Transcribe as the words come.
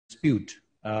dispute.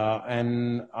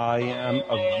 And I am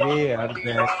aware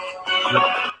that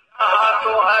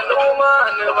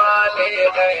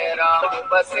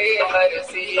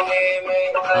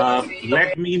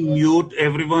let me mute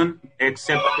everyone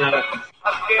except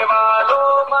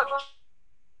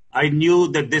I knew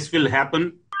that this will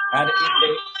happen. And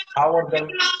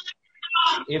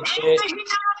if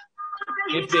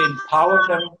they empower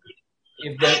them,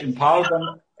 if they empower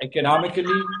them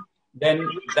economically, then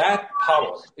that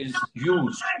power is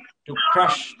used to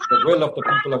crush the will of the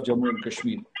people of Jammu and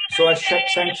Kashmir. So as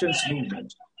sanctions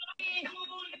movement,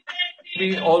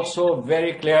 we also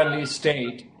very clearly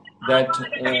state that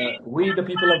we, the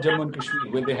people of Jammu and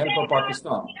Kashmir, with the help of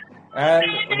Pakistan and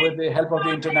with the help of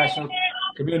the international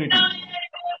community,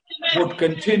 would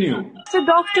continue. So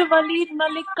Dr. Waleed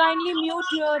Malik, kindly mute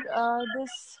your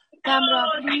this camera,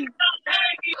 please.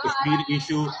 Kashmir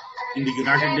issue in the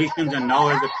United Nations, and now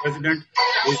as the president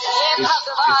is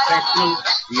factual.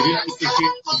 We really appreciate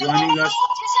you joining us.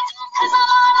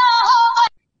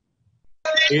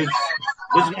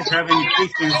 Does not have any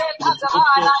patience. So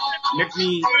let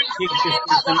me take this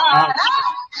person out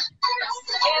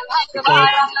because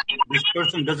this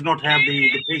person does not have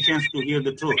the patience to hear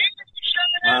the truth.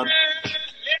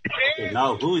 Okay,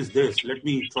 now who is this? Let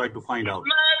me try to find out.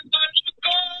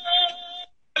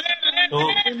 So,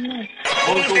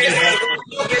 also we have,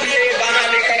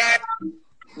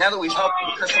 now that we've helped you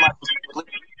customize.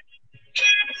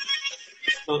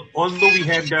 So, although we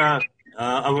had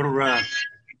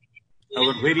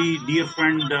our very dear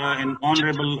friend and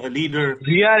honorable leader.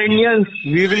 We are Indians.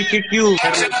 We will kick you. Oh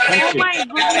my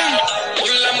goodness.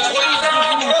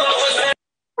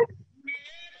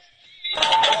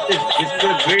 This is a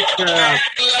great.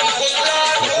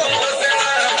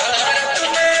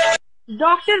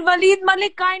 Dr. Waleed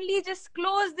Malik, kindly just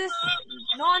close this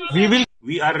nonsense.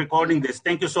 We are recording this.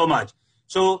 Thank you so much.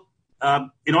 So,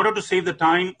 in order to save the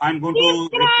time, I'm going to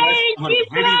request our keep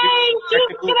crying,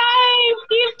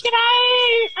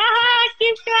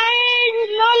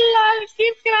 lol,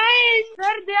 keep crying.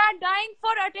 Sir, they are dying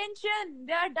for attention.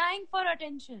 They are dying for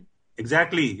attention.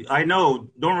 Exactly. I know.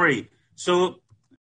 Don't worry. So,